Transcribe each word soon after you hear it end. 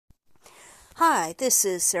Hi, this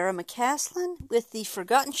is Sarah McCaslin with the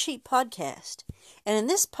Forgotten Sheep podcast. And in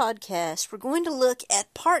this podcast, we're going to look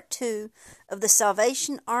at part 2 of the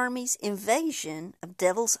Salvation Army's invasion of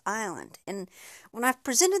Devil's Island. And when I've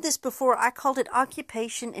presented this before, I called it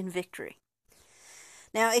Occupation and Victory.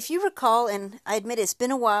 Now, if you recall, and I admit it's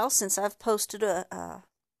been a while since I've posted a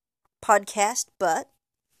podcast, but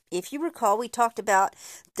if you recall, we talked about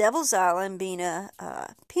Devil's Island being a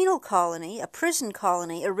penal colony, a prison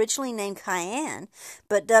colony, originally named Cayenne,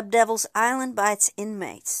 but dubbed Devil's Island by its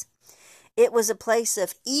inmates. It was a place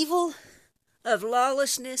of evil, of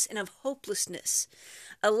lawlessness, and of hopelessness,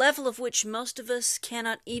 a level of which most of us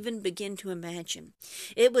cannot even begin to imagine.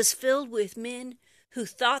 It was filled with men who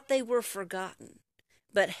thought they were forgotten,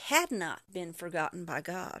 but had not been forgotten by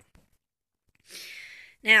God.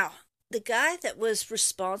 Now, the guy that was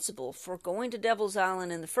responsible for going to Devil's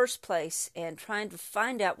Island in the first place and trying to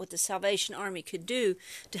find out what the Salvation Army could do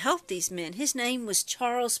to help these men, his name was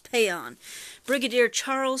Charles Peon, Brigadier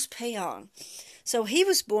Charles Peon. So he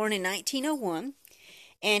was born in 1901,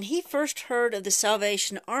 and he first heard of the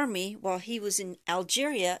Salvation Army while he was in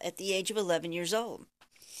Algeria at the age of 11 years old.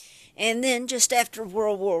 And then just after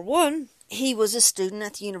World War I, he was a student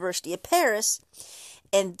at the University of Paris,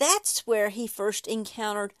 and that's where he first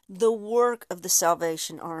encountered the work of the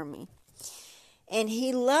Salvation Army. And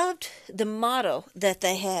he loved the motto that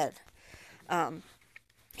they had. And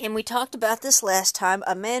we talked about this last time,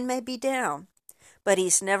 a man may be down, but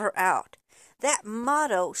he's never out. That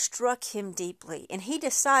motto struck him deeply, and he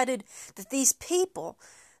decided that these people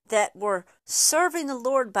that were serving the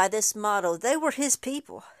Lord by this motto, they were his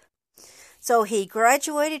people. So he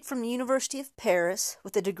graduated from the University of Paris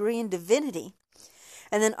with a degree in divinity,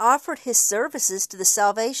 and then offered his services to the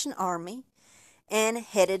Salvation Army and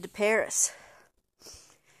headed to Paris.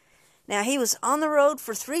 Now, he was on the road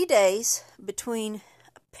for 3 days between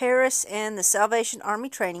Paris and the Salvation Army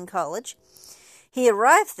Training College. He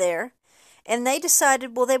arrived there, and they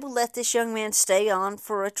decided, they would let this young man stay on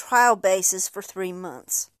for a trial basis for 3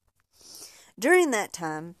 months. During that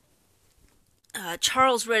time,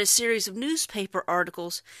 Charles read a series of newspaper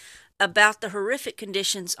articles about the horrific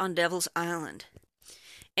conditions on Devil's Island.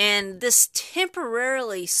 And this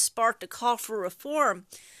temporarily sparked a call for reform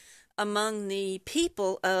among the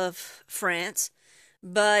people of France,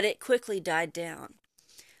 but it quickly died down.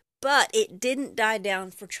 But it didn't die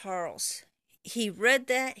down for Charles. He read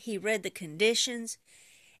the conditions,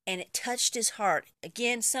 and it touched his heart.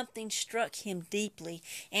 Again, something struck him deeply,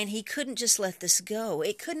 and he couldn't just let this go.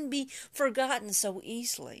 It couldn't be forgotten so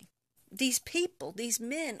easily. These people, these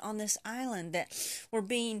men on this island that were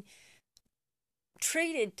being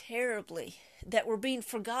treated terribly, that were being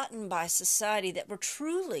forgotten by society, that were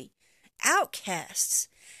truly outcasts.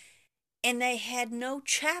 And they had no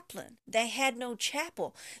chaplain. They had no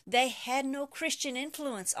chapel. They had no Christian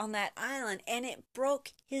influence on that island, and it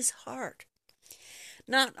broke his heart.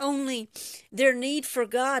 Not only their need for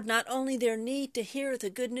God, not only their need to hear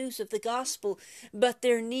the good news of the gospel, but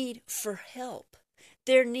their need for help.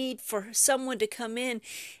 Their need for someone to come in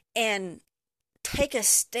and take a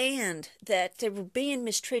stand that they were being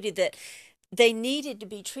mistreated, that they needed to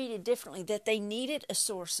be treated differently, that they needed a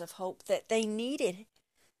source of hope, that they needed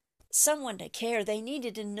someone to care. They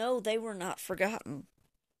needed to know they were not forgotten.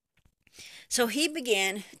 So he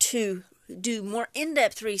began to do more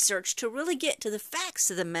in-depth research to really get to the facts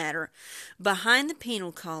of the matter behind the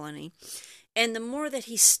penal colony. And the more that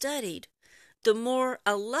he studied, the more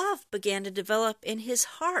a love began to develop in his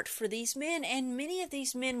heart for these men. And many of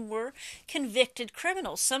these men were convicted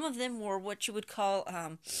criminals. Some of them were what you would call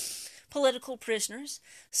political prisoners.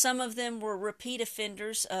 Some of them were repeat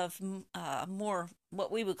offenders of more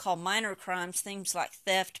what we would call minor crimes, things like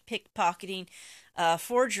theft, pickpocketing,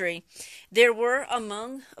 forgery. There were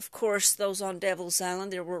among, of course, those on Devil's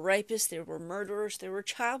Island, there were rapists, there were murderers, there were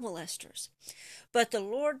child molesters. But the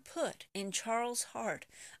Lord put in Charles' heart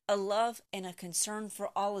a love and a concern for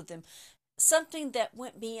all of them, something that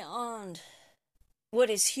went beyond what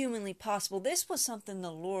is humanly possible. This was something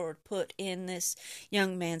the Lord put in this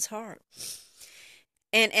young man's heart.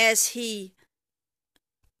 And as he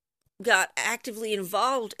got actively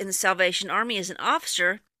involved in the Salvation Army as an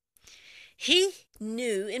officer, he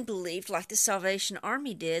knew and believed, like the Salvation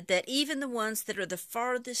Army did, that even the ones that are the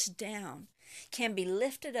farthest down can be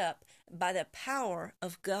lifted up by the power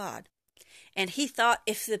of God. And he thought,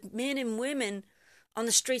 if the men and women on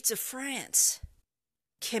the streets of France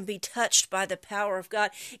can be touched by the power of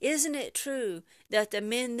God, isn't it true that the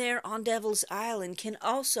men there on Devil's Island can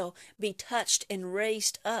also be touched and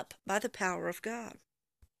raised up by the power of God?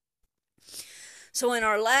 So in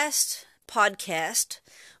our last podcast,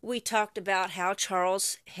 we talked about how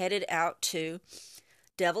Charles headed out to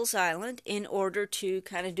Devil's Island in order to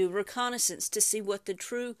kind of do reconnaissance to see what the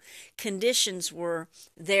true conditions were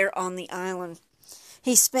there on the island.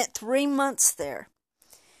 He spent 3 months there,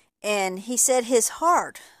 and he said his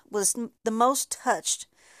heart was the most touched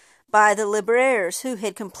by the liberators who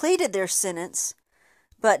had completed their sentence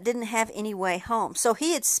but didn't have any way home. So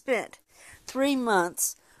he had spent 3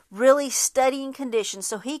 months really studying conditions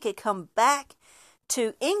so he could come back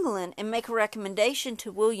to England and make a recommendation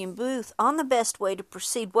to William Booth on the best way to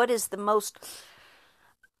proceed. What is the most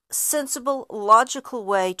sensible, logical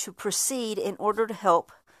way to proceed in order to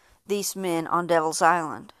help these men on Devil's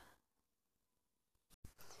Island?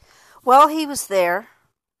 While he was there,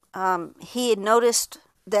 he had noticed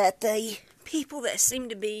that the people that seemed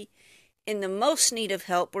to be in the most need of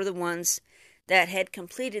help were the ones that had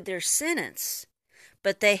completed their sentence,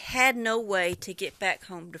 but they had no way to get back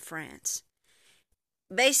home to France.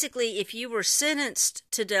 Basically, if you were sentenced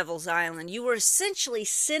to Devil's Island, you were essentially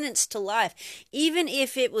sentenced to life. Even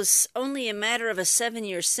if it was only a matter of a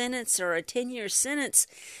 7-year sentence or a 10-year sentence,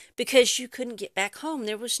 because you couldn't get back home.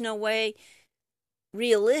 There was no way,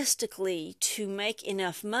 realistically, to make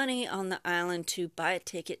enough money on the island to buy a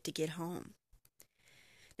ticket to get home.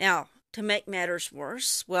 Now, to make matters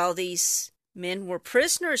worse, while these men were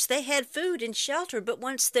prisoners, they had food and shelter, but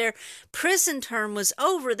once their prison term was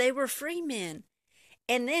over, they were free men.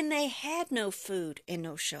 And then they had no food and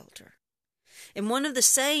no shelter. And one of the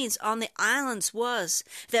sayings on the islands was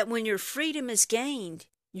that when your freedom is gained,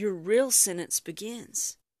 your real sentence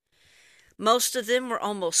begins. Most of them were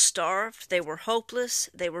almost starved, they were hopeless,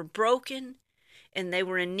 they were broken, and they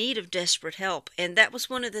were in need of desperate help. And that was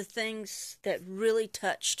one of the things that really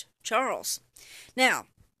touched Charles. Now,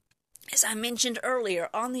 as I mentioned earlier,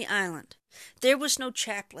 on the island, there was no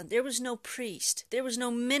chaplain, there was no priest, there was no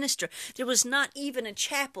minister, there was not even a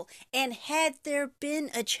chapel. And had there been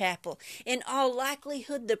a chapel, in all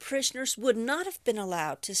likelihood the prisoners would not have been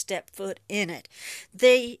allowed to step foot in it.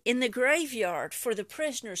 In the graveyard for the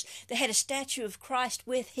prisoners, they had a statue of Christ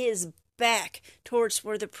with his back towards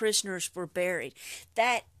where the prisoners were buried.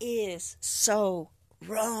 That is so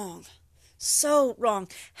wrong. So wrong.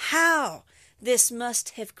 How? This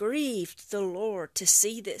must have grieved the Lord to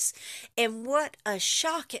see this. And what a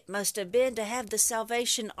shock it must have been to have the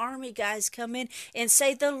Salvation Army guys come in and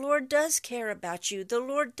say, the Lord does care about you. The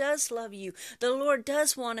Lord does love you. The Lord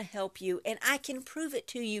does want to help you. And I can prove it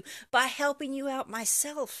to you by helping you out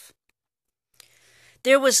myself.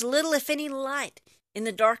 There was little, if any, light in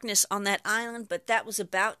the darkness on that island, but that was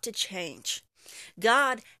about to change.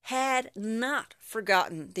 God had not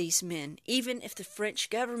forgotten these men, even if the French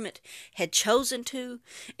government had chosen to,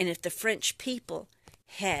 and if the French people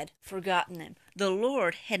had forgotten them. The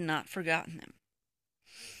Lord had not forgotten them.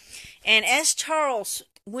 And as Charles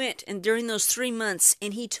went, and during those 3 months,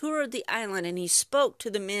 and he toured the island, and he spoke to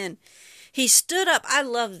the men, he stood up. I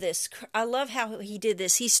love this. I love how he did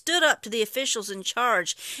this. He stood up to the officials in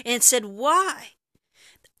charge and said,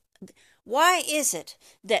 Why is it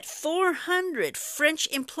that 400 French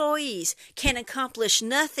employees can accomplish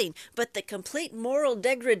nothing but the complete moral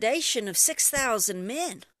degradation of 6,000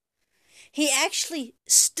 men? He actually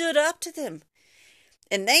stood up to them,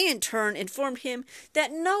 and they in turn informed him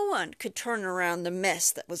that no one could turn around the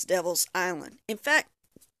mess that was Devil's Island. In fact,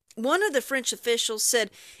 one of the French officials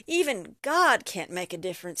said, even God can't make a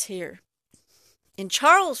difference here. And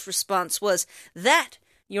Charles' response was, that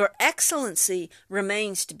Your Excellency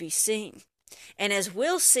remains to be seen. And as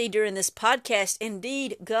we'll see during this podcast,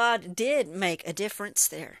 indeed, God did make a difference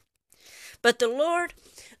there. But the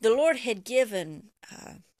Lord had given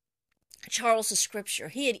Charles a scripture.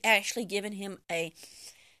 He had actually given him a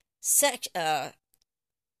section of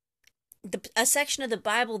the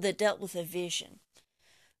Bible that dealt with a vision.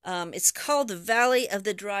 It's called the Valley of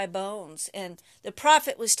the Dry Bones. And the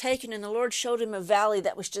prophet was taken, and the Lord showed him a valley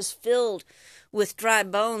that was just filled with dry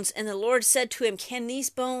bones. And the Lord said to him, can these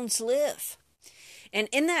bones live? And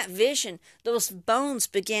in that vision, those bones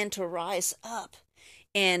began to rise up.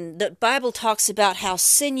 And the Bible talks about how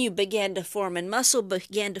sinew began to form and muscle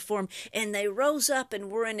began to form, and they rose up and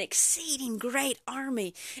were an exceeding great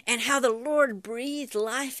army, and how the Lord breathed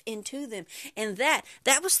life into them. And that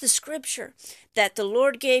was the scripture that the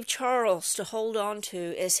Lord gave Charles to hold on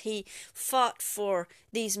to as he fought for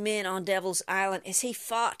these men on Devil's Island, as he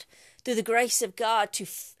fought through the grace of God to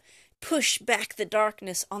push back the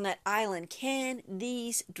darkness on that island. Can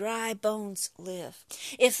these dry bones live?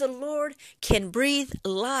 If the Lord can breathe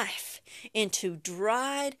life into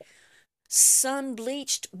dried,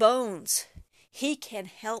 sun-bleached bones, He can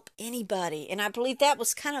help anybody. And I believe that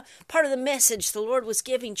was kind of part of the message the Lord was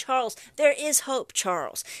giving Charles. There is hope,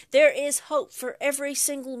 Charles. There is hope for every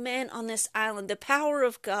single man on this island. The power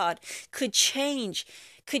of God could change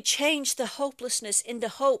the hopelessness into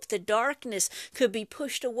hope. The darkness could be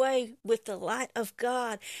pushed away with the light of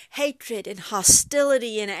God. Hatred and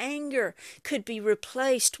hostility and anger could be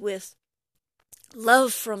replaced with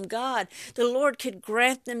love from God. The Lord could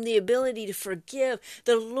grant them the ability to forgive.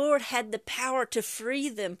 The Lord had the power to free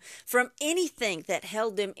them from anything that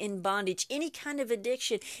held them in bondage, any kind of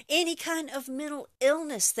addiction, any kind of mental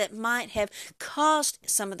illness that might have caused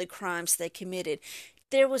some of the crimes they committed.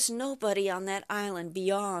 There was nobody on that island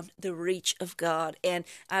beyond the reach of God. And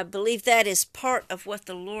I believe that is part of what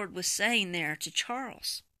the Lord was saying there to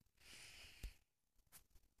Charles.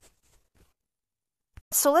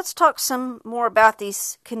 So let's talk some more about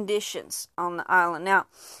these conditions on the island. Now,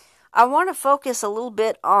 I want to focus a little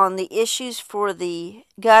bit on the issues for the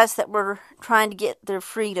guys that were trying to get their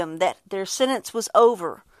freedom, that their sentence was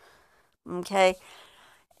over. Okay?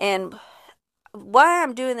 And why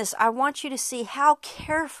I'm doing this, I want you to see how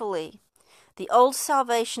carefully the old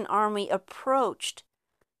Salvation Army approached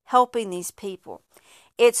helping these people.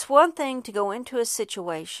 It's one thing to go into a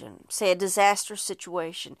situation, say a disaster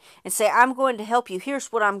situation, and say, I'm going to help you.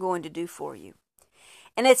 Here's what I'm going to do for you.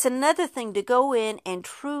 And it's another thing to go in and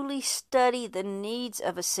truly study the needs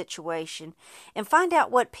of a situation and find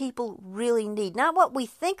out what people really need, not what we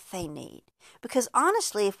think they need. Because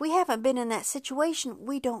honestly, if we haven't been in that situation,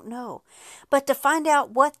 we don't know. But to find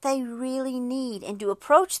out what they really need and to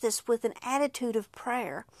approach this with an attitude of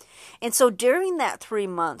prayer. And so during that 3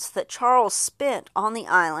 months that Charles spent on the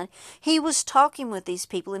island, he was talking with these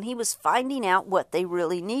people and he was finding out what they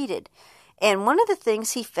really needed. And one of the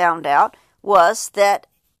things he found out was that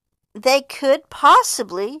they could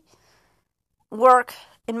possibly work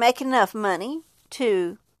and make enough money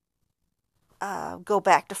to go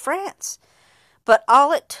back to France. But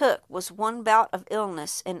all it took was one bout of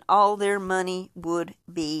illness and all their money would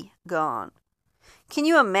be gone. Can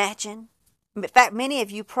you imagine? In fact, many of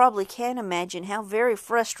you probably can imagine how very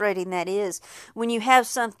frustrating that is when you have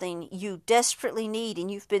something you desperately need and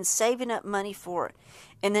you've been saving up money for it,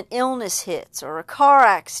 and then illness hits, or a car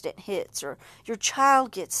accident hits, or your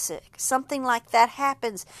child gets sick. Something like that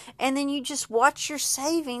happens, and then you just watch your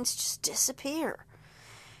savings just disappear.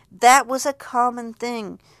 That was a common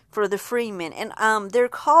thing for the freemen. And they're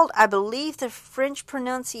called, I believe the French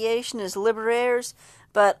pronunciation is liberaires,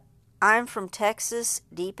 but I'm from Texas,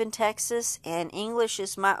 deep in Texas, and English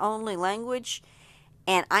is my only language,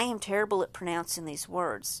 and I am terrible at pronouncing these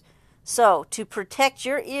words. So, to protect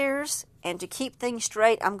your ears and to keep things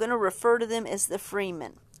straight, I'm going to refer to them as the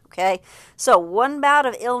freemen. Okay? So, one bout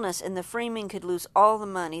of illness and the freemen could lose all the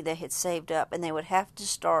money they had saved up, and they would have to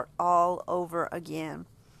start all over again.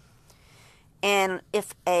 And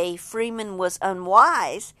if a freeman was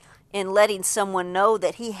unwise in letting someone know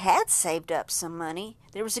that he had saved up some money,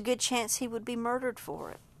 there was a good chance he would be murdered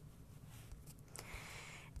for it.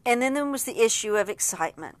 And then there was the issue of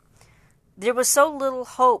excitement. There was so little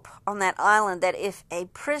hope on that island that if a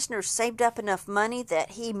prisoner saved up enough money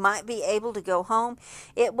that he might be able to go home,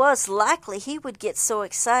 it was likely he would get so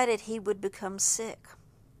excited he would become sick.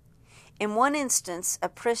 In one instance, a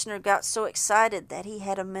prisoner got so excited that he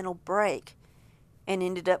had a mental break and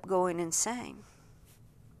ended up going insane.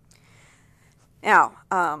 Now,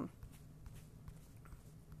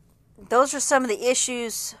 those are some of the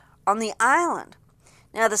issues on the island.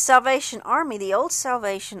 Now, the Salvation Army, the old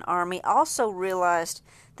Salvation Army, also realized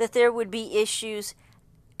that there would be issues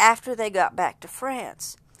after they got back to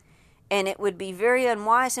France. And it would be very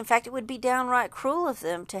unwise, in fact, it would be downright cruel of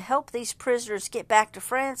them to help these prisoners get back to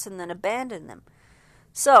France and then abandon them.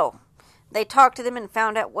 So, they talked to them and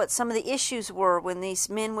found out what some of the issues were when these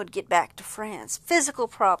men would get back to France. Physical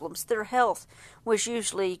problems. Their health was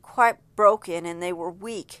usually quite broken and they were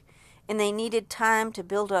weak. And they needed time to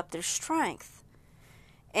build up their strength.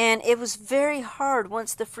 And it was very hard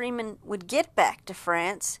once the freemen would get back to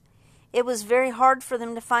France. It was very hard for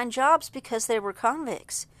them to find jobs because they were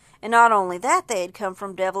convicts. And not only that, they had come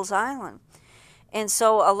from Devil's Island. And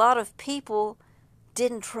so a lot of people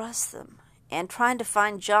didn't trust them. And trying to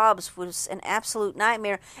find jobs was an absolute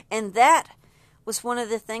nightmare. And that was one of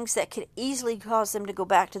the things that could easily cause them to go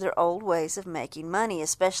back to their old ways of making money,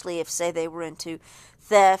 especially if, say, they were into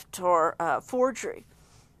theft or forgery.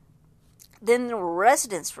 Then there were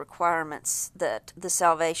residence requirements that the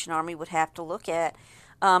Salvation Army would have to look at.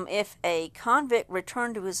 If a convict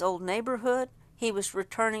returned to his old neighborhood, he was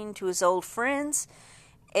returning to his old friends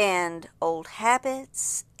and old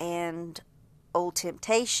habits and old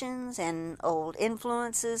temptations and old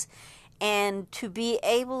influences, and to be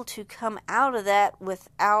able to come out of that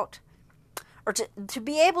without, or to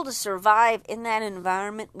be able to survive in that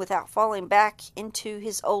environment without falling back into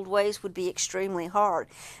his old ways would be extremely hard.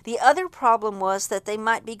 The other problem was that they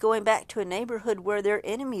might be going back to a neighborhood where their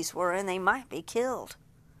enemies were, and they might be killed.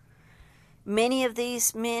 Many of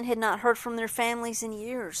these men had not heard from their families in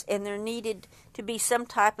years, and there needed to be some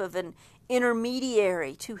type of an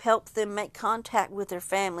intermediary to help them make contact with their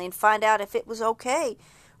family and find out if it was okay,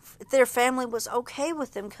 if their family was okay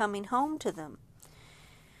with them coming home to them.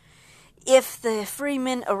 If the free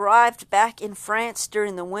men arrived back in France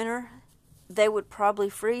during the winter, they would probably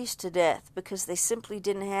freeze to death because they simply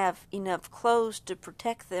didn't have enough clothes to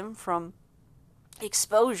protect them from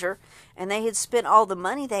exposure, and they had spent all the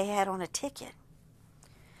money they had on a ticket.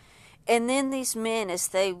 And then these men, as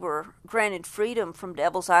they were granted freedom from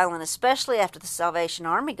Devil's Island, especially after the Salvation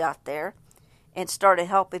Army got there and started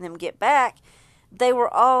helping them get back, they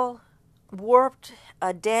were all warped,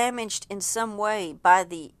 damaged in some way by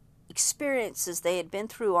the experiences they had been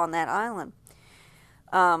through on that island,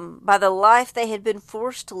 by the life they had been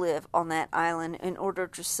forced to live on that island in order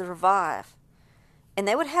to survive. And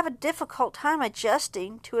they would have a difficult time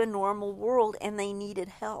adjusting to a normal world, and they needed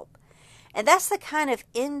help. And that's the kind of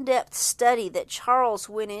in-depth study that Charles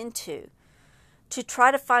went into to try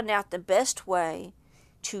to find out the best way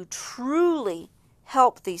to truly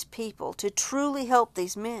help these people, to truly help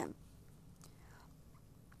these men.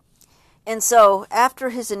 And so,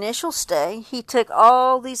 after his initial stay, he took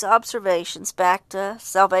all these observations back to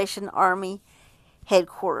Salvation Army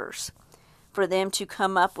headquarters for them to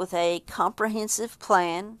come up with a comprehensive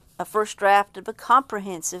plan, a first draft of a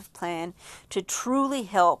comprehensive plan to truly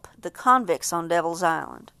help the convicts on Devil's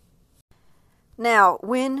Island. Now,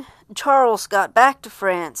 when Charles got back to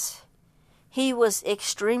France, he was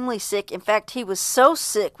extremely sick. In fact, he was so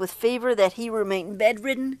sick with fever that he remained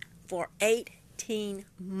bedridden for 18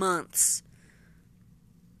 months.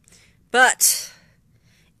 But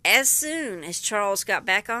as soon as Charles got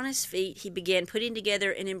back on his feet, he began putting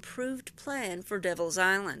together an improved plan for Devil's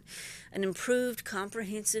Island, an improved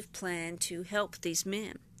comprehensive plan to help these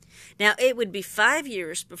men. Now, it would be 5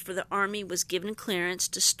 years before the Army was given clearance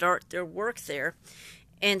to start their work there.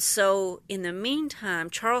 And so, in the meantime,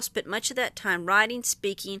 Charles spent much of that time writing,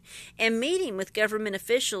 speaking, and meeting with government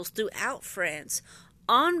officials throughout France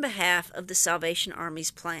on behalf of the Salvation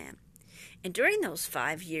Army's plan. And during those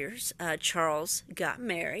 5 years, Charles got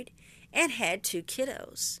married and had 2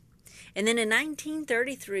 kiddos. And then in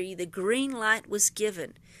 1933, the green light was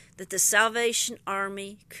given that the Salvation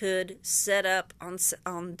Army could set up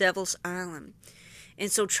on Devil's Island.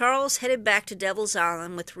 And so Charles headed back to Devil's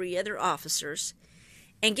Island with 3 other officers.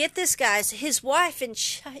 And get this, guys, his wife and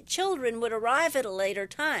children would arrive at a later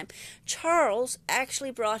time. Charles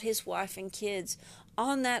actually brought his wife and kids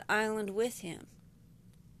on that island with him.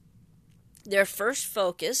 Their first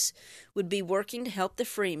focus would be working to help the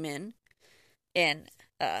free men. And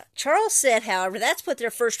Charles said, however, that's what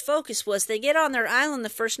their first focus was. They get on their island the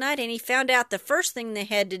first night, and he found out the first thing they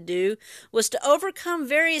had to do was to overcome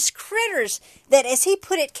various critters that, as he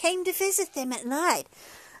put it, came to visit them at night.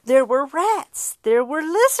 There were rats, there were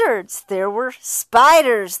lizards, there were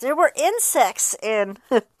spiders, there were insects, and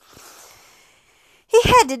he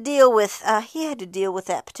had to deal with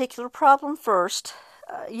that particular problem first.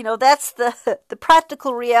 That's the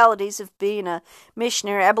practical realities of being a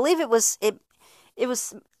missionary. I believe it was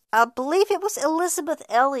Elizabeth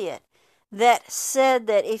Elliot that said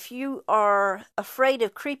that if you are afraid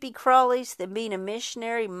of creepy crawlies, then being a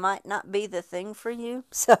missionary might not be the thing for you.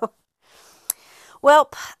 So,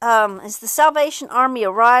 as the Salvation Army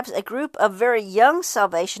arrives, a group of very young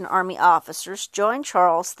Salvation Army officers joined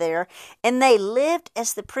Charles there, and they lived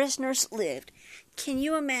as the prisoners lived. Can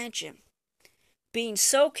you imagine being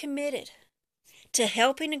so committed to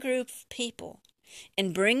helping a group of people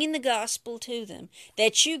and bringing the gospel to them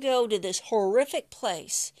that you go to this horrific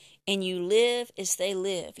place and you live as they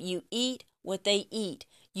live? You eat what they eat.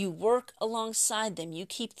 You work alongside them. You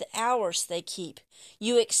keep the hours they keep.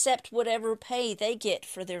 You accept whatever pay they get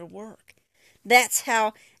for their work. That's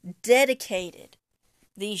how dedicated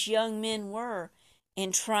these young men were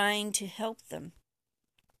in trying to help them.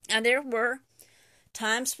 And there were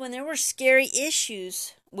times when there were scary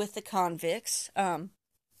issues with the convicts.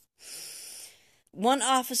 One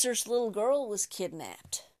officer's little girl was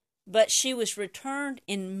kidnapped, but she was returned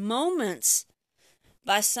in moments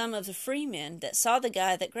by some of the free men that saw the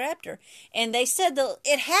guy that grabbed her. And they said that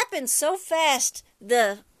it happened so fast,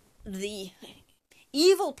 the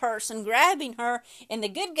evil person grabbing her and the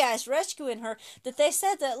good guys rescuing her, that they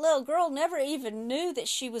said that little girl never even knew that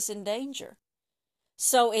she was in danger.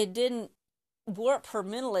 So it didn't warp her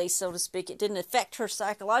mentally, so to speak. It didn't affect her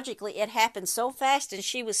psychologically. It happened so fast, and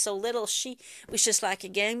she was so little, she was just like a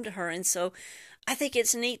game to her. And so I think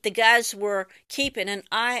it's neat. The guys were keeping an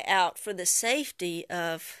eye out for the safety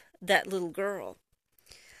of that little girl.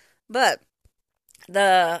 But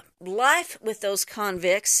the life with those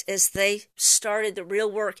convicts as they started the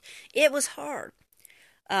real work, it was hard.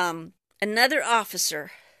 Another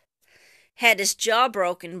officer had his jaw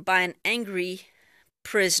broken by an angry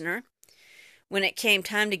prisoner when it came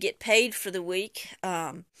time to get paid for the week.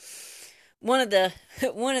 One of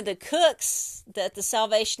the cooks that the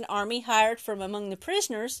Salvation Army hired from among the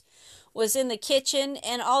prisoners was in the kitchen,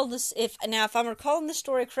 and all this. If I'm recalling the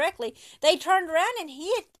story correctly, they turned around and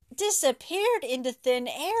he had disappeared into thin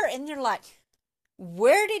air, and they're like,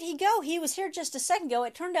 "Where did he go? He was here just a second ago."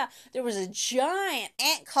 It turned out there was a giant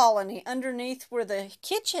ant colony underneath where the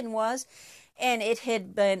kitchen was, and it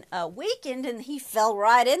had been weakened, and he fell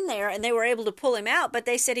right in there, and they were able to pull him out. But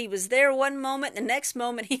they said he was there one moment, the next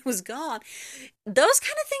moment he was gone. Those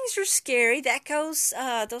kind of things are scary. That goes,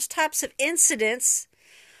 those types of incidents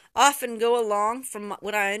often go along, from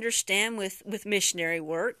what I understand, with missionary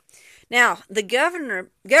work. Now, the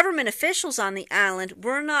government officials on the island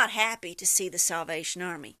were not happy to see the Salvation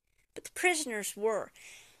Army, but the prisoners were.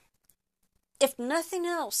 If nothing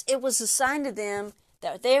else, it was a sign to them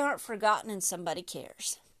that they aren't forgotten and somebody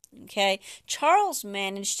cares. Okay? Charles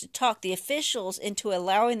managed to talk the officials into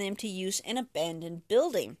allowing them to use an abandoned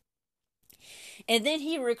building. And then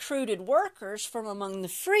he recruited workers from among the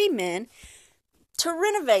freemen to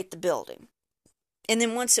renovate the building. And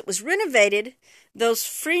then once it was renovated, those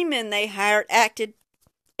freemen they hired acted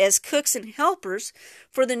as cooks and helpers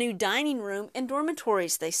for the new dining room and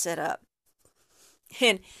dormitories they set up.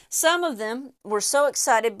 And some of them were so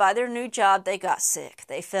excited by their new job they got sick.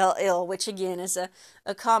 They fell ill, which again is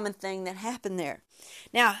a common thing that happened there.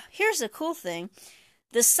 Now, here's the cool thing.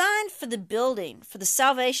 The sign for the building, for the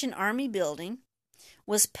Salvation Army building,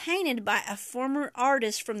 was painted by a former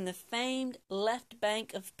artist from the famed Left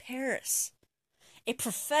Bank of Paris. A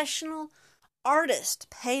professional artist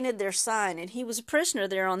painted their sign, and he was a prisoner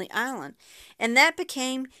there on the island. And that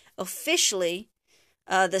became officially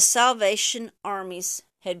the Salvation Army's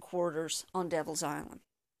headquarters on Devil's Island.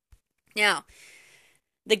 Now,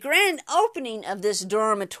 the grand opening of this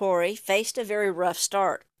dormitory faced a very rough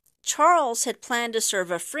start. Charles had planned to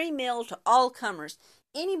serve a free meal to all comers.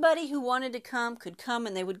 Anybody who wanted to come could come,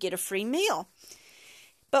 and they would get a free meal.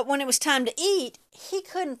 But when it was time to eat, he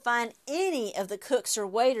couldn't find any of the cooks or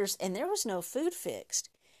waiters, and there was no food fixed.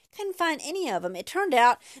 Couldn't find any of them. It turned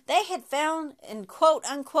out they had found, and quote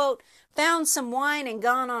unquote, found some wine and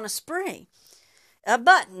gone on a spree.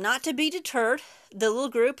 But not to be deterred, the little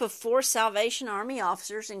group of 4 Salvation Army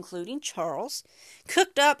officers, including Charles,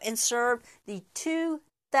 cooked up and served the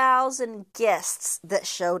 2,000 guests that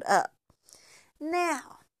showed up.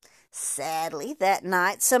 Now, sadly, that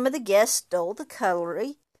night, some of the guests stole the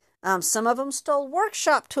cutlery. Some of them stole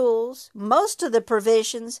workshop tools, most of the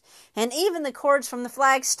provisions, and even the cords from the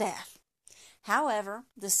flagstaff. However,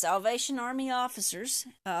 the Salvation Army officers,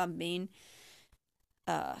 being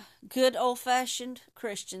good old-fashioned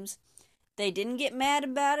Christians, they didn't get mad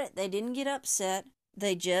about it. They didn't get upset.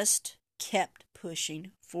 They just kept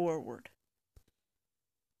pushing forward.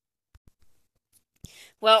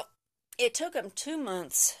 Well, it took them 2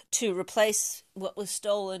 months to replace what was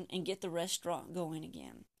stolen and get the restaurant going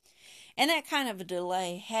again. And that kind of a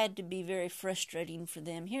delay had to be very frustrating for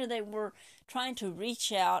them. Here they were trying to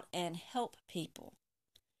reach out and help people.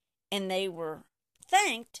 And they were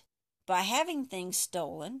thanked by having things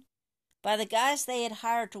stolen, by the guys they had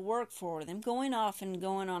hired to work for them, going off and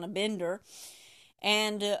going on a bender.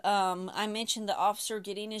 And I mentioned the officer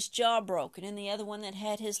getting his jaw broken, and the other one that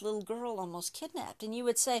had his little girl almost kidnapped. And you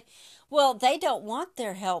would say, well, they don't want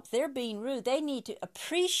their help. They're being rude. They need to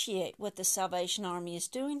appreciate what the Salvation Army is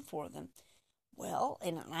doing for them. Well,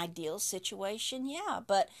 in an ideal situation, yeah,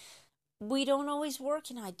 but we don't always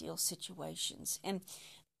work in ideal situations. And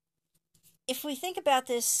if we think about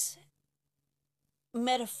this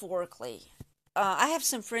metaphorically, I have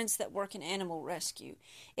some friends that work in animal rescue.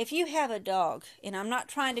 If you have a dog, and I'm not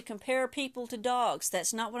trying to compare people to dogs,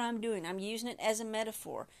 that's not what I'm doing. I'm using it as a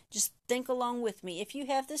metaphor. Just think along with me. If you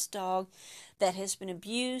have this dog that has been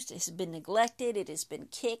abused, has been neglected, it has been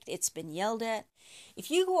kicked, it's been yelled at, if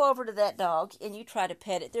you go over to that dog and you try to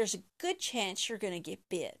pet it, there's a good chance you're going to get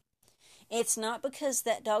bit. It's not because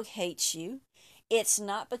that dog hates you. It's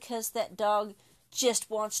not because that dog just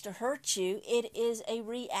wants to hurt you. It is a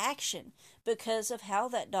reaction because of how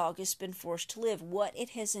that dog has been forced to live, what it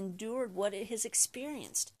has endured, what it has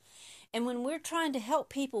experienced. And when we're trying to help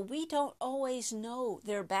people, we don't always know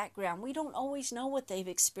their background. We don't always know what they've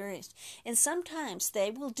experienced. And sometimes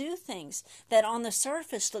they will do things that on the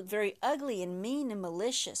surface look very ugly and mean and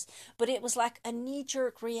malicious, but it was like a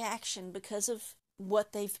knee-jerk reaction because of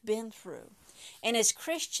what they've been through. And as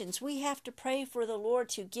Christians, we have to pray for the Lord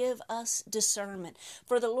to give us discernment,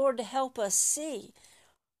 for the Lord to help us see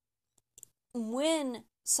when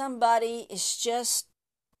somebody is just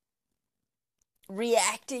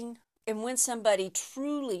reacting and when somebody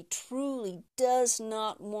truly, truly does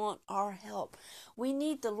not want our help. We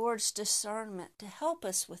need the Lord's discernment to help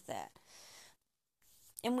us with that.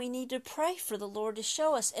 And we need to pray for the Lord to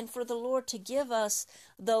show us and for the Lord to give us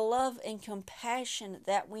the love and compassion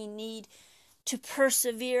that we need to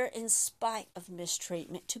persevere in spite of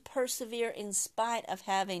mistreatment, to persevere in spite of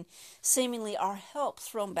having seemingly our help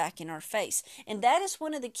thrown back in our face. And that is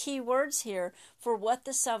one of the key words here for what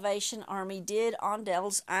the Salvation Army did on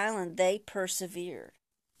Devil's Island. They persevered.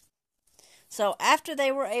 So after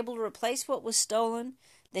they were able to replace what was stolen,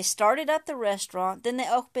 they started up the restaurant. Then they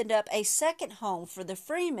opened up a second home for the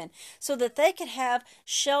freemen so that they could have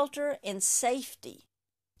shelter and safety.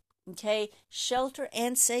 Okay, shelter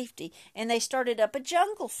and safety. And they started up a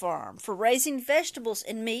jungle farm for raising vegetables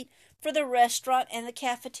and meat for the restaurant and the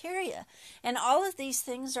cafeteria. And all of these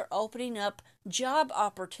things are opening up job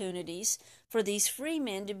opportunities for these free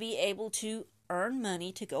men to be able to earn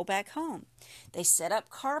money to go back home. They set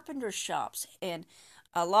up carpenter shops, and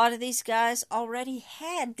a lot of these guys already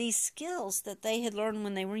had these skills that they had learned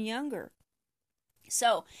when they were younger.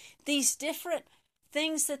 So these different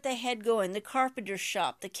things that they had going, the carpenter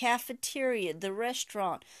shop, the cafeteria, the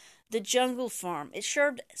restaurant, the jungle farm, it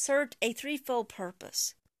served a threefold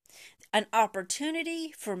purpose. An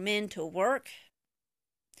opportunity for men to work,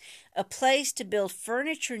 a place to build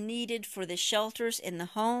furniture needed for the shelters in the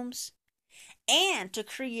homes, and to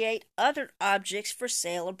create other objects for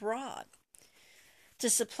sale abroad. To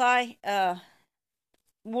supply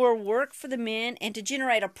more work for the men and to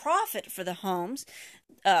generate a profit for the homes,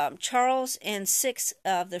 Charles and 6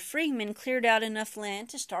 of the freemen cleared out enough land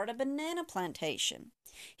to start a banana plantation.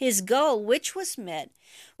 His goal, which was met,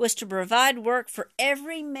 was to provide work for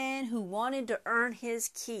every man who wanted to earn his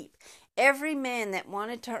keep. Every man that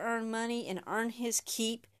wanted to earn money and earn his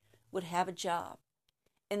keep would have a job.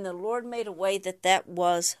 And the Lord made a way that that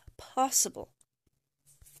was possible.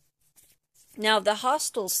 Now, the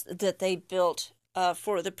hostels that they built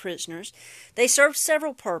for the prisoners, they served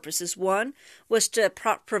several purposes. One was to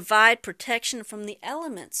provide protection from the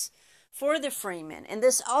elements for the freemen, and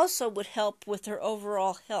this also would help with their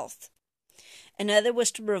overall health. Another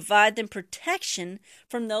was to provide them protection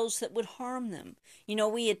from those that would harm them. You know,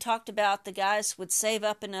 we had talked about the guys would save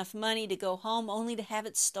up enough money to go home only to have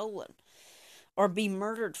it stolen or be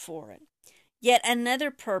murdered for it. Yet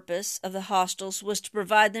another purpose of the hostels was to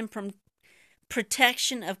provide them from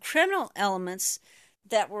protection of criminal elements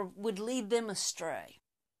that would lead them astray.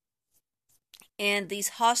 And these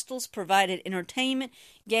hostels provided entertainment,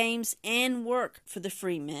 games, and work for the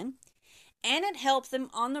free men, and it helped them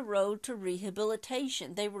on the road to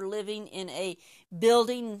rehabilitation. They were living in a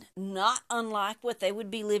building not unlike what they would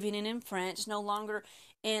be living in France, no longer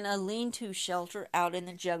in a lean-to shelter out in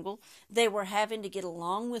the jungle. They were having to get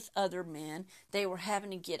along with other men. They were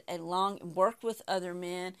having to get along and work with other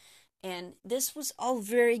men. And this was all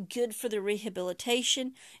very good for the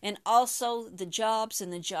rehabilitation and also the jobs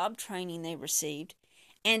and the job training they received.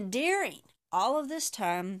 And during all of this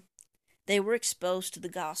time, they were exposed to the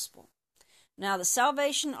gospel. Now, the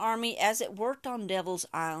Salvation Army, as it worked on Devil's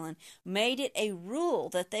Island, made it a rule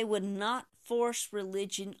that they would not force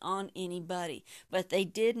religion on anybody, but they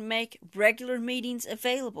did make regular meetings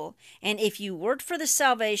available. And if you worked for the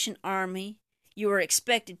Salvation Army, you were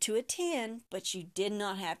expected to attend, but you did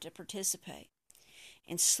not have to participate.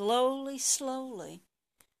 And slowly,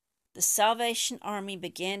 the Salvation Army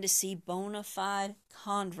began to see bona fide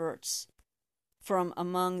converts from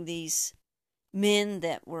among these men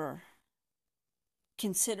that were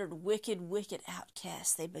considered wicked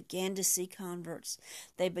outcasts. They began to see converts.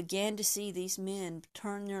 They began to see these men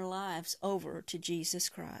turn their lives over to Jesus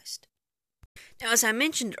Christ. Now, as I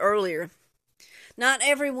mentioned earlier, not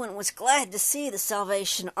everyone was glad to see the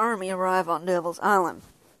Salvation Army arrive on Devil's Island.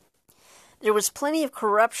 There was plenty of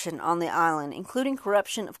corruption on the island, including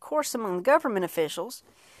corruption, of course, among government officials,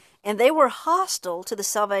 and they were hostile to the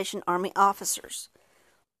Salvation Army officers.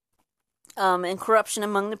 And corruption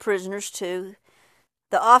among the prisoners, too.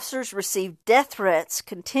 The officers received death threats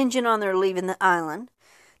contingent on their leaving the island.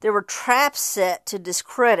 There were traps set to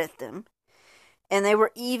discredit them, and they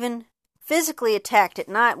were even physically attacked at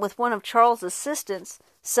night, with one of Charles' assistants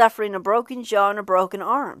suffering a broken jaw and a broken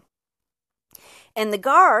arm. And the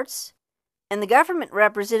guards and the government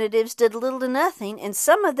representatives did little to nothing, and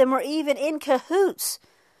some of them were even in cahoots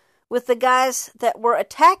with the guys that were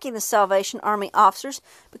attacking the Salvation Army officers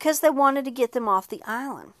because they wanted to get them off the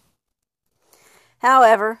island.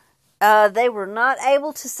 However, they were not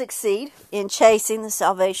able to succeed in chasing the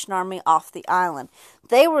Salvation Army off the island.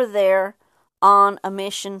 They were there on a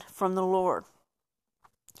mission from the Lord.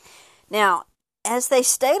 Now, as they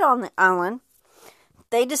stayed on the island,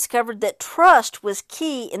 they discovered that trust was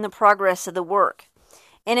key in the progress of the work.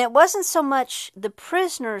 And it wasn't so much the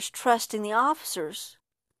prisoners trusting the officers,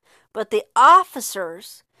 but the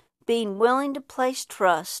officers being willing to place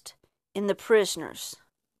trust in the prisoners.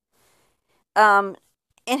 And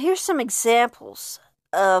here's some examples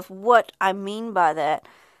of what I mean by that.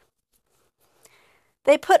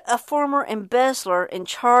 They put a former embezzler in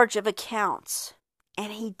charge of accounts,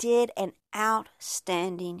 and he did an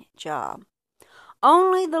outstanding job.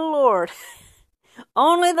 Only the Lord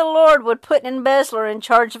would put an embezzler in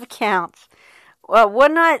charge of accounts. Well,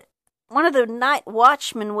 one night, one of the night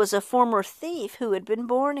watchmen was a former thief who had been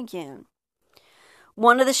born again.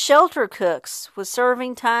 One of the shelter cooks was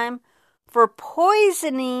serving time for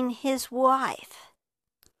poisoning his wife.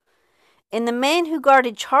 And the man who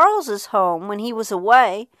guarded Charles's home when he was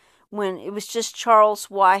away, when it was just Charles'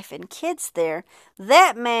 wife and kids there,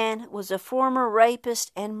 that man was a former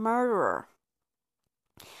rapist and murderer.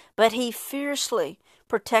 But he fiercely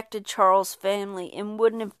protected Charles' family and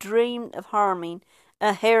wouldn't have dreamed of harming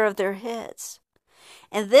a hair of their heads.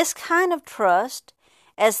 And this kind of trust,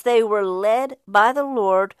 as they were led by the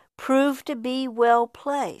Lord, proved to be well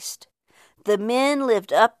placed. The men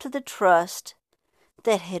lived up to the trust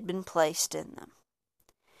that had been placed in them.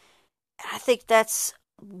 I think that's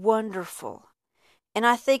wonderful. And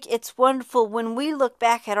I think it's wonderful when we look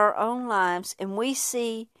back at our own lives and we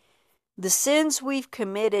see the sins we've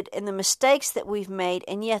committed and the mistakes that we've made,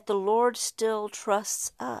 and yet the Lord still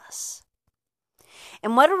trusts us.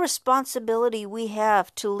 And what a responsibility we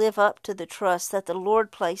have to live up to the trust that the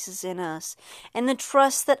Lord places in us and the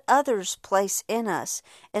trust that others place in us.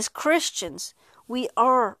 As Christians, we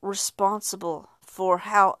are responsible for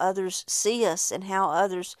how others see us and how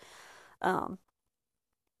others, our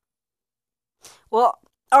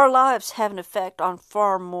lives have an effect on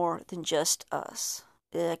far more than just us,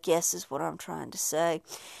 I guess is what I'm trying to say.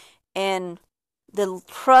 And the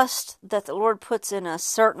trust that the Lord puts in us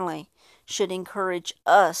certainly should encourage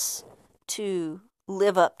us to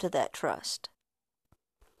live up to that trust.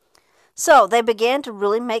 So they began to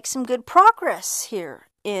really make some good progress here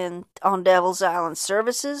on Devil's Island.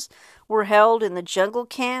 Services were held in the jungle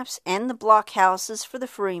camps and the blockhouses for the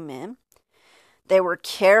free men. They were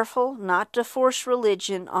careful not to force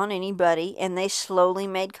religion on anybody, and they slowly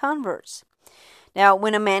made converts. Now,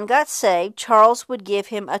 when a man got saved, Charles would give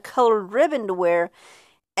him a colored ribbon to wear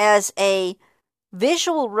as a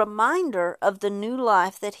visual reminder of the new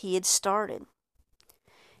life that he had started.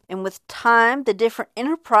 And with time, the different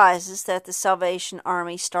enterprises that the Salvation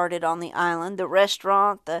Army started on the island, the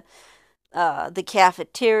restaurant, the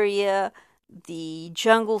cafeteria, the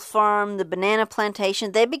jungle farm, the banana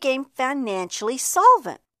plantation, they became financially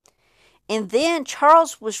solvent. And then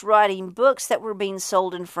Charles was writing books that were being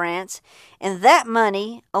sold in France, and that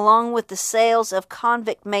money, along with the sales of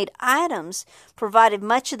convict-made items, provided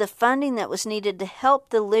much of the funding that was needed to help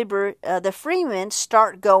the freemen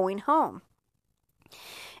start going home.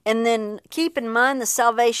 And then keep in mind the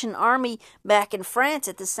Salvation Army back in France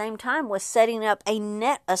at the same time was setting up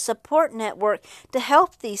a support network to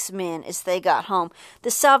help these men as they got home. The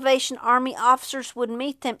Salvation Army officers would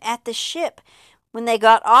meet them at the ship. When they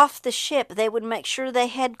got off the ship, they would make sure they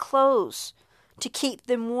had clothes to keep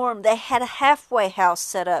them warm. They had a halfway house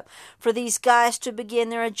set up for these guys to begin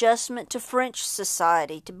their adjustment to French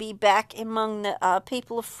society, to be back among the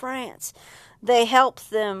people of France. They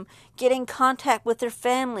helped them get in contact with their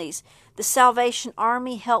families. The Salvation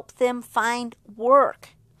Army helped them find work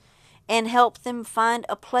and helped them find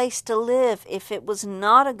a place to live if it was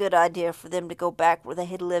not a good idea for them to go back where they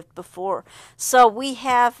had lived before. So we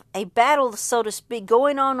have a battle, so to speak,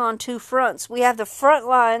 going on two fronts. We have the front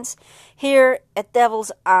lines here at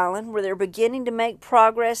Devil's Island where they're beginning to make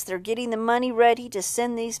progress. They're getting the money ready to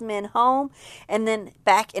send these men home. And then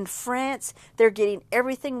back in France, they're getting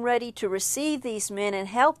everything ready to receive these men and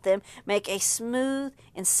help them make a smooth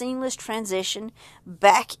and seamless transition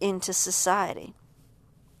back into society.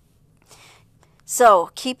 So,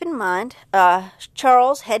 keep in mind,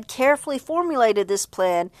 Charles had carefully formulated this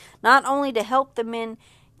plan not only to help the men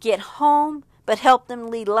get home, but help them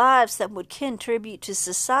lead lives that would contribute to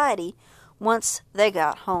society once they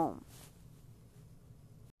got home.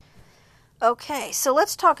 Okay, so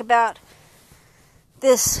let's talk about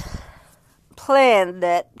this plan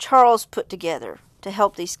that Charles put together to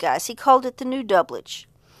help these guys. He called it the New Doublage.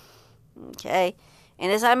 Okay?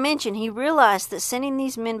 And as I mentioned, he realized that sending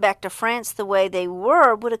these men back to France the way they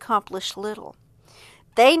were would accomplish little.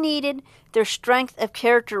 They needed their strength of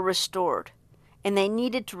character restored, and they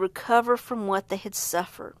needed to recover from what they had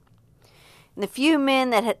suffered. And the few men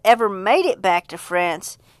that had ever made it back to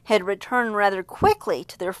France had returned rather quickly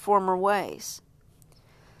to their former ways.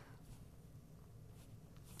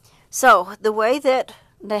 So, the way that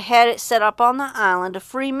they had it set up on the island, a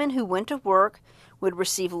freeman who went to work would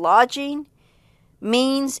receive lodging,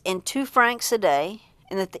 means, and 2 francs a day,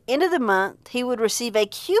 and at the end of the month he would receive a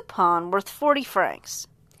coupon worth 40 francs.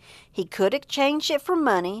 He could exchange it for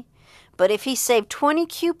money, but if he saved 20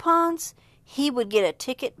 coupons, he would get a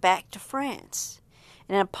ticket back to France.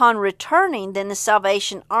 And upon returning, then the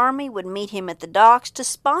Salvation Army would meet him at the docks to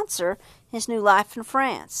sponsor his new life in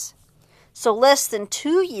France. So less than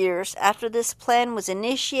 2 years after this plan was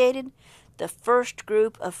initiated, the first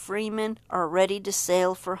group of freemen are ready to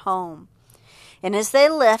sail for home. And as they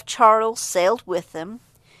left, Charles sailed with them,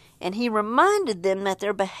 and he reminded them that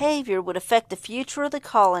their behavior would affect the future of the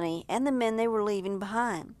colony and the men they were leaving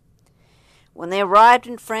behind. When they arrived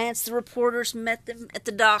in France, the reporters met them at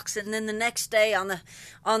the docks, and then the next day on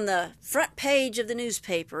the front page of the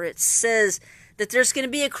newspaper, it says that there's going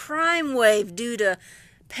to be a crime wave due to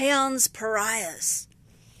Péon's pariahs.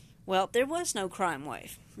 Well, there was no crime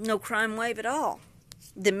wave. No crime wave at all.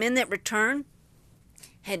 The men that returned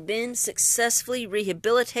had been successfully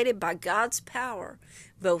rehabilitated by God's power,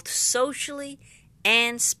 both socially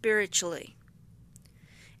and spiritually.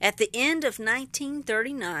 At the end of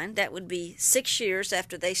 1939, that would be 6 years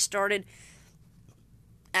after they started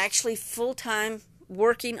actually full-time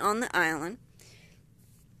working on the island,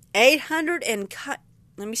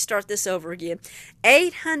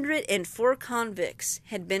 804 convicts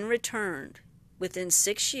had been returned within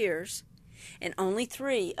 6 years, and only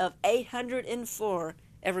 3 of 804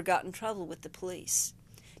 ever got in trouble with the police.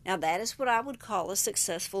 Now that is what I would call a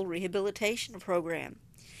successful rehabilitation program.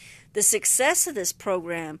 The success of this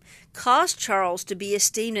program caused Charles to be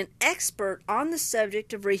esteemed an expert on the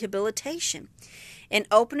subject of rehabilitation and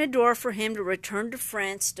opened a door for him to return to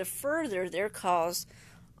France to further their cause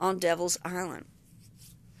on Devil's Island.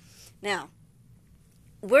 Now,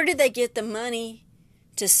 where did they get the money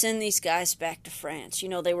to send these guys back to France? You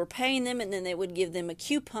know, they were paying them, and then they would give them a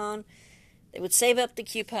coupon. They would save up the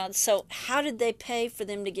coupons. So how did they pay for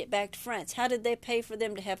them to get back to France? How did they pay for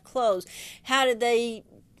them to have clothes? How did they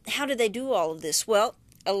do all of this? Well,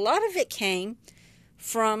 a lot of it came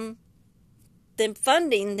from them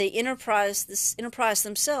funding the enterprise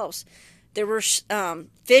themselves. There were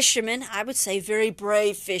fishermen, I would say very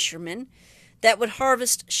brave fishermen, that would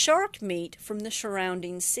harvest shark meat from the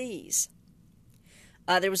surrounding seas.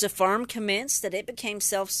 There was a farm commenced that it became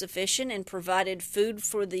self-sufficient and provided food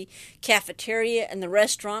for the cafeteria and the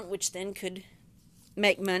restaurant, which then could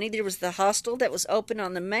make money. There was the hostel that was open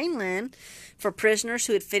on the mainland for prisoners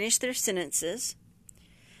who had finished their sentences.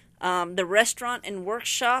 The restaurant and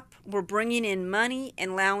workshop were bringing in money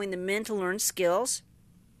and allowing the men to learn skills.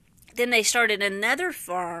 Then they started another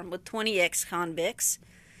farm with 20 ex-convicts.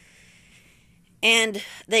 And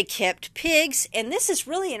they kept pigs, and this is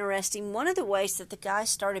really interesting. One of the ways that the guys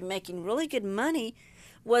started making really good money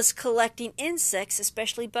was collecting insects,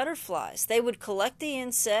 especially butterflies. They would collect the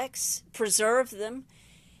insects, preserve them,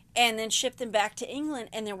 and then ship them back to England.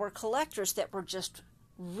 And there were collectors that were just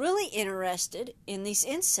really interested in these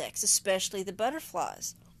insects, especially the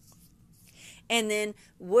butterflies. And then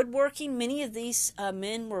woodworking. Many of these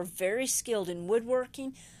men were very skilled in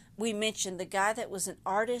woodworking. We mentioned the guy that was an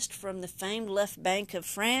artist from the famed left bank of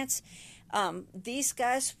France. These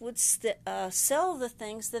guys would sell the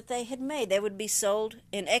things that they had made. They would be sold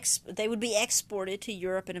and they would be exported to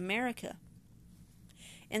Europe and America.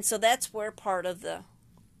 And so that's where part of the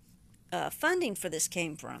funding for this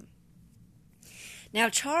came from. Now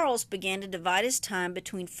Charles began to divide his time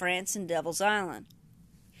between France and Devil's Island.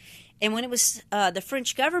 And when it was the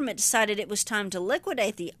French government decided it was time to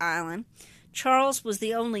liquidate the island, Charles was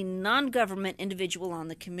the only non-government individual on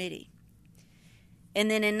the committee.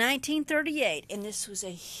 And then in 1938, and this was a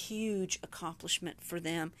huge accomplishment for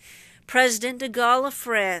them, President de Gaulle of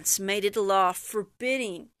France made it a law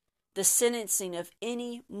forbidding the sentencing of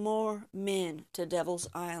any more men to Devil's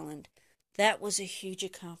Island. That was a huge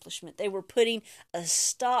accomplishment. They were putting a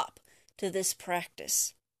stop to this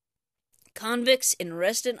practice. Convicts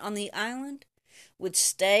arrested on the island would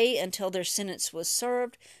stay until their sentence was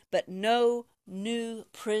served, but no new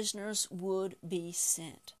prisoners would be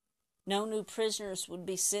sent. No new prisoners would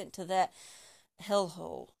be sent to that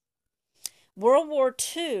hellhole. World War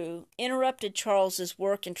II interrupted Charles's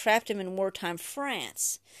work and trapped him in wartime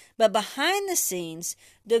France. But behind the scenes,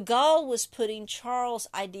 de Gaulle was putting Charles'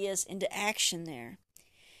 ideas into action there.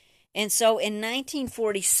 And so in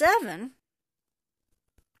 1947,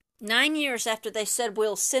 9 years after they said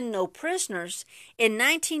we'll send no prisoners, in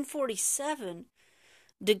 1947,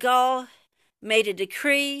 de Gaulle made a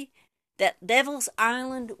decree that Devil's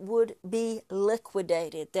Island would be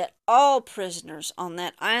liquidated, that all prisoners on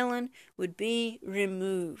that island would be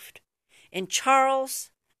removed. And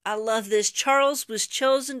Charles, I love this, Charles was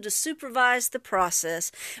chosen to supervise the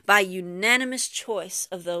process by unanimous choice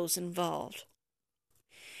of those involved.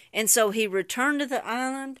 And so he returned to the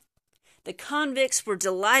island. The convicts were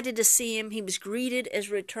delighted to see him. He was greeted as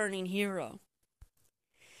a returning hero.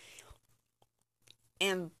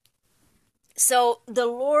 And so the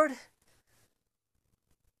Lord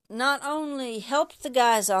not only helped the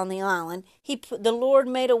guys on the island, the Lord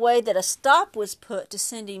made a way that a stop was put to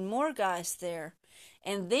sending more guys there.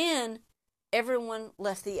 And then everyone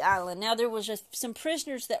left the island. Now there was some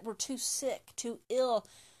prisoners that were too sick, too ill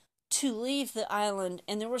to leave the island.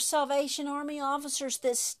 And there were Salvation Army officers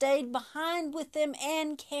that stayed behind with them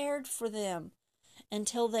and cared for them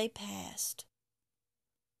until they passed.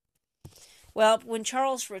 Well, when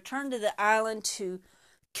Charles returned to the island to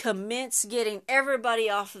commence getting everybody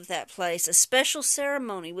off of that place, a special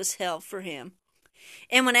ceremony was held for him.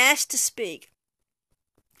 And when asked to speak,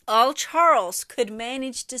 all Charles could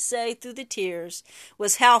manage to say through the tears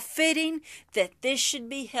was how fitting that this should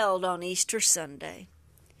be held on Easter Sunday.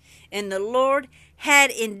 And the Lord had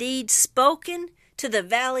indeed spoken to the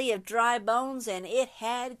valley of dry bones, and it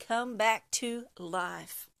had come back to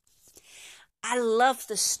life. I love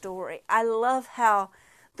the story. I love how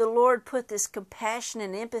the Lord put this compassion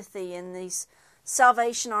and empathy in these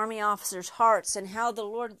Salvation Army officers' hearts, and how the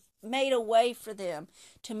Lord made a way for them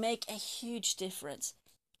to make a huge difference.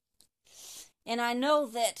 And I know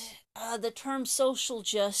that the term social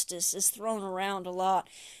justice is thrown around a lot.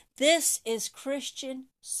 This is Christian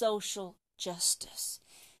social justice.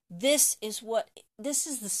 This is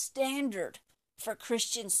the standard for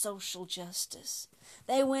Christian social justice.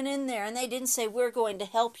 They went in there and they didn't say, we're going to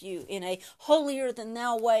help you in a holier than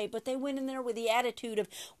thou way, but they went in there with the attitude of,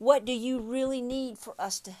 what do you really need for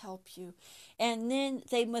us to help you? And then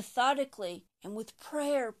they methodically and with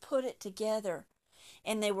prayer put it together.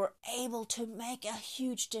 And they were able to make a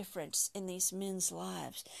huge difference in these men's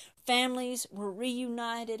lives. Families were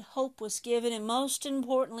reunited, hope was given, and most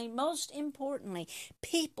importantly,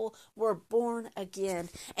 people were born again.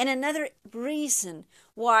 And another reason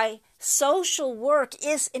why social work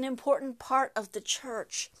is an important part of the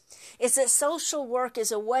church is that social work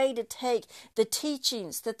is a way to take the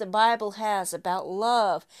teachings that the Bible has about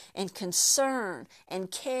love and concern and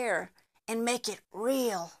care and make it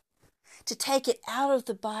real. To take it out of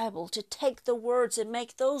the Bible, to take the words and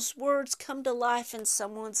make those words come to life in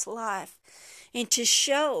someone's life. And to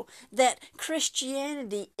show that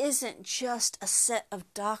Christianity isn't just a set of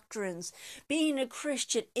doctrines. Being a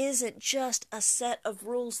Christian isn't just a set of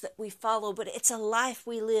rules that we follow, but it's a life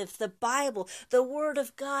we live. The Bible, the Word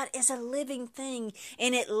of God, is a living thing,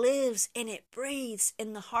 and it lives and it breathes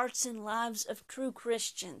in the hearts and lives of true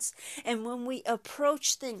Christians. And when we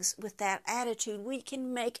approach things with that attitude, we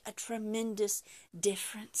can make a tremendous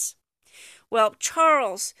difference. Well,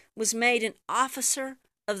 Charles was made an officer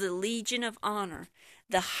of the Legion of Honor,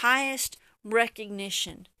 the highest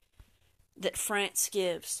recognition that France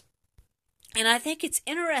gives. And I think it's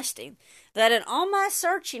interesting that in all my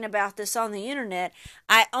searching about this on the internet,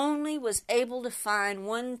 I only was able to find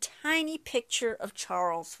one tiny picture of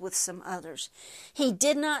Charles with some others. He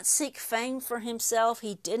did not seek fame for himself.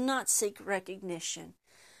 He did not seek recognition.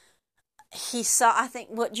 I think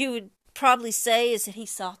what you would probably say is that he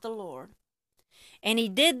sought the Lord. And he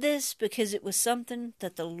did this because it was something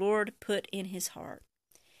that the Lord put in his heart.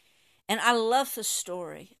 And I love the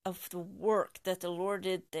story of the work that the Lord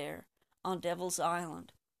did there on Devil's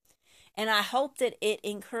Island. And I hope that it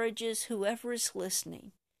encourages whoever is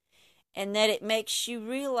listening, and that it makes you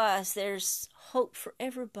realize there's hope for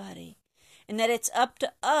everybody, and that it's up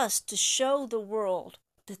to us to show the world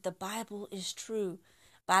that the Bible is true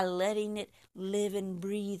by letting it live and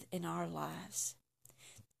breathe in our lives.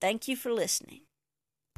 Thank you for listening.